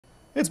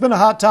It's been a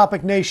hot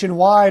topic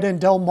nationwide, and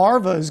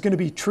Delmarva is going to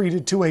be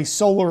treated to a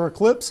solar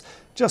eclipse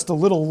just a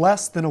little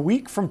less than a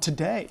week from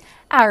today.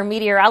 Our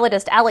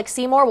meteorologist Alex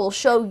Seymour will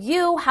show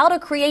you how to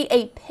create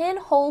a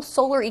pinhole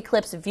solar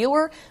eclipse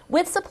viewer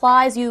with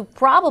supplies you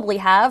probably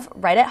have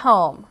right at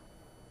home.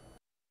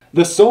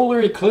 The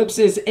solar eclipse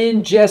is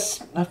in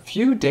just a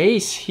few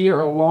days here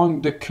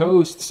along the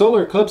coast.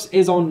 Solar eclipse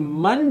is on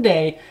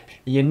Monday.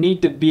 You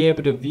need to be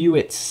able to view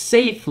it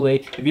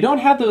safely. If you don't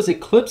have those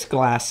eclipse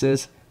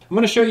glasses, I'm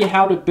going to show you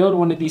how to build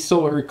one of these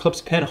solar eclipse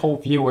pinhole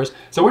viewers.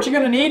 So what you're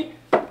going to need,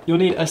 you'll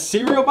need a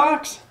cereal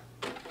box,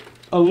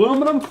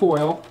 aluminum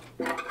foil,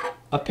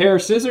 a pair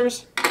of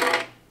scissors,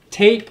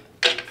 tape,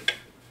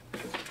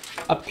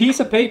 a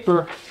piece of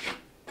paper,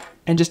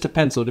 and just a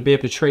pencil to be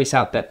able to trace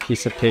out that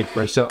piece of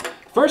paper. So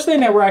first thing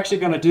that we're actually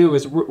going to do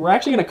is we're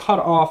actually going to cut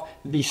off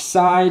the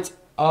sides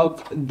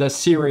of the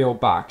cereal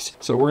box.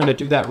 So we're going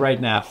to do that right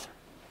now.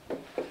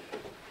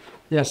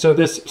 Yeah, so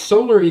this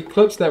solar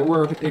eclipse that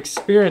we're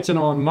experiencing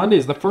on Monday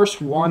is the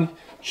first one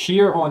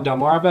here on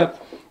Delmarva.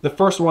 The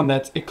first one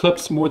that's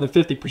eclipsed more than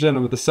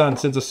 50% of the sun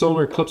since a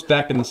solar eclipse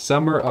back in the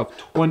summer of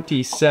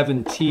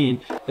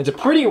 2017. It's a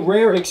pretty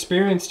rare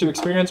experience to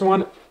experience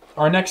one.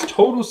 Our next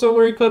total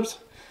solar eclipse,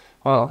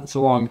 well, it's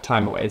a long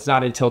time away. It's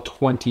not until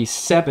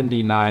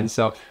 2079,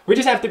 so we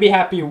just have to be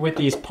happy with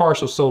these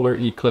partial solar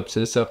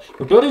eclipses. So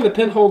we're building the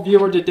pinhole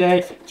viewer today.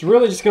 It's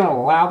really just going to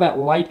allow that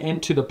light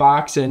into the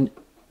box and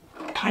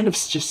kind of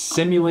just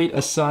simulate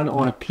a sun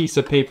on a piece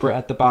of paper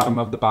at the bottom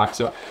of the box.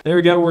 So there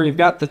we go, where you've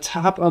got the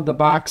top of the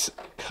box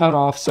cut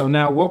off. So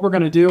now what we're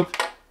going to do,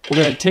 we're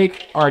going to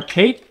take our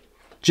tape,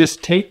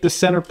 just tape the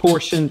center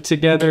portion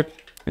together.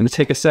 I'm going to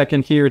take a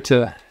second here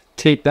to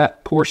tape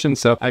that portion.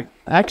 So I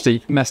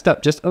actually messed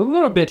up just a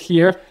little bit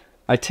here.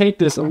 I taped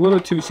this a little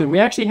too soon. We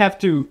actually have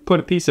to put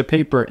a piece of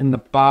paper in the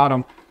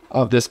bottom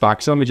of this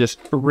box. So let me just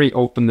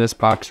reopen this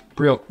box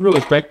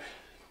really quick.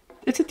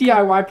 It's a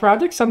DIY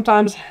project.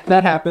 Sometimes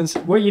that happens.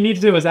 What you need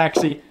to do is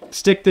actually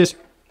stick this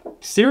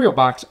cereal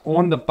box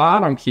on the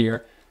bottom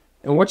here.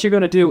 And what you're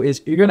going to do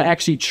is you're going to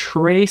actually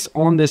trace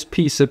on this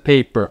piece of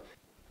paper.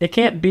 It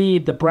can't be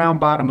the brown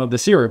bottom of the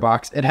cereal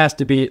box. It has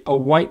to be a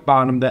white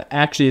bottom that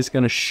actually is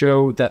going to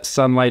show that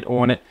sunlight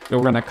on it. So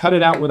we're going to cut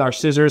it out with our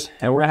scissors,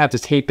 and we're going to have to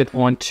tape it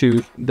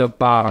onto the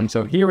bottom.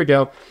 So here we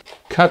go.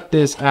 Cut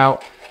this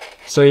out.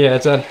 So yeah,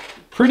 it's a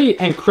pretty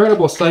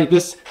incredible sight.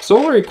 This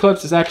solar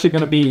eclipse is actually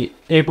going to be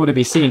able to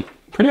be seen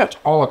pretty much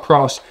all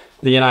across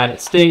the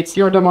United States.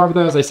 Here in Delmarva,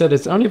 though, as I said,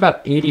 it's only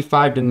about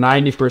 85 to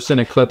 90%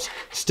 eclipse.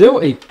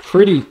 Still a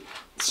pretty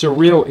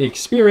surreal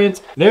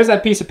experience. There's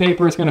that piece of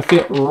paper. It's going to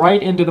fit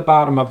right into the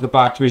bottom of the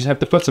box. We just have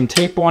to put some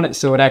tape on it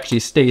so it actually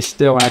stays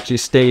still and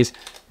actually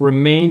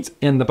remains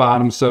in the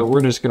bottom. So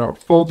we're just going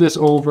to fold this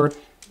over,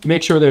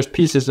 make sure there's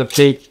pieces of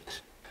tape.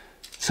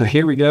 So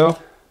here we go.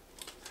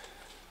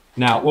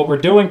 Now, what we're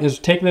doing is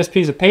taking this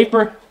piece of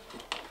paper,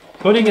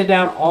 putting it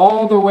down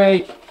all the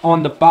way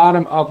on the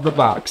bottom of the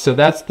box. So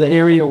that's the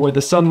area where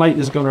the sunlight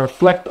is going to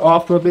reflect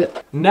off of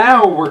it.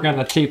 Now we're going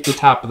to tape the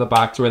top of the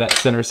box where that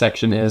center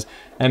section is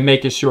and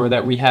making sure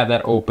that we have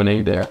that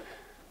opening there.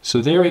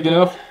 So there we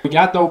go. We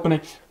got the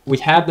opening. We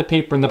have the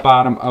paper in the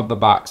bottom of the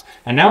box.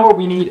 And now what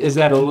we need is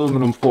that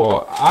aluminum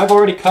foil. I've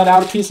already cut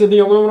out a piece of the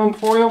aluminum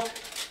foil.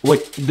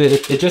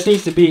 It just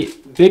needs to be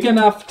big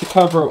enough to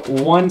cover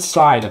one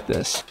side of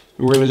this.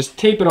 We're going to just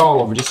tape it all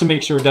over just to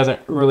make sure it doesn't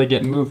really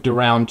get moved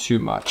around too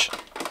much.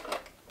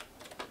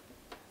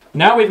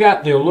 Now we've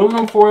got the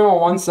aluminum foil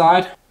on one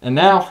side, and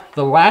now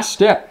the last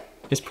step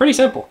is pretty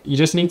simple. You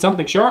just need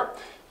something sharp,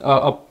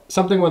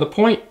 something with a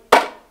point,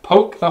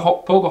 poke a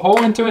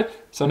hole into it.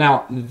 So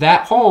now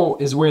that hole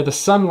is where the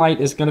sunlight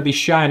is going to be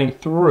shining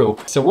through.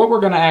 So what we're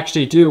going to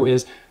actually do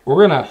is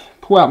we're going to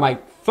pull out my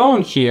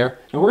phone here,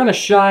 and we're going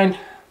to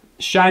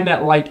shine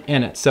that light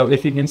in it. So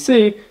if you can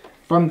see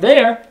from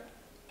there,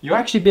 you'll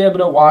actually be able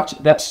to watch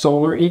that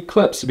solar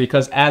eclipse,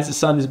 because as the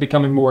sun is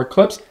becoming more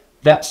eclipsed,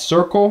 that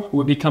circle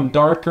will become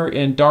darker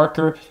and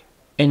darker,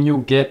 and you'll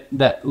get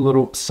that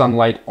little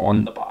sunlight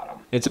on the bottom.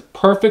 It's a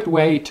perfect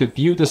way to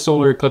view the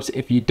solar eclipse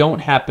if you don't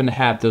happen to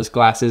have those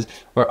glasses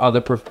or other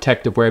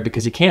protective wear,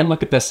 because you can't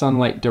look at the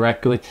sunlight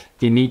directly.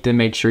 You need to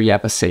make sure you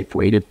have a safe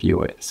way to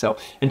view it. So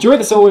enjoy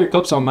the solar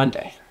eclipse on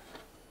Monday.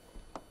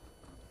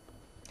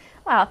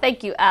 Wow,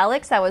 thank you,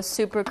 Alex. That was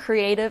super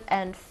creative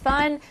and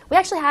fun. We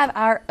actually have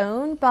our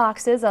own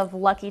boxes of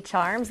Lucky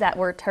Charms that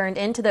were turned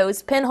into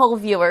those pinhole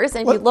viewers.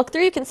 And if you look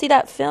through, you can see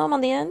that film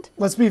on the end.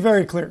 Let's be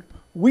very clear.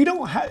 We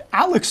don't have,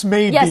 Alex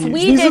made yes, these.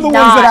 We These did are the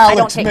not. ones that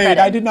Alex made. Credit.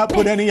 I did not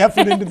put any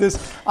effort into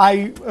this.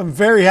 I am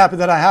very happy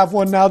that I have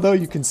one now, though.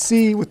 You can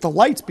see with the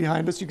lights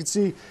behind us, you can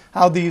see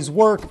how these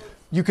work.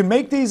 You can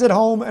make these at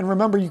home, and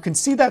remember, you can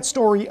see that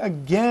story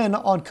again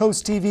on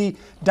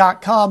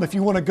coasttv.com if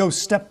you want to go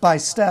step by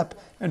step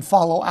and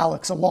follow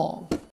Alex along.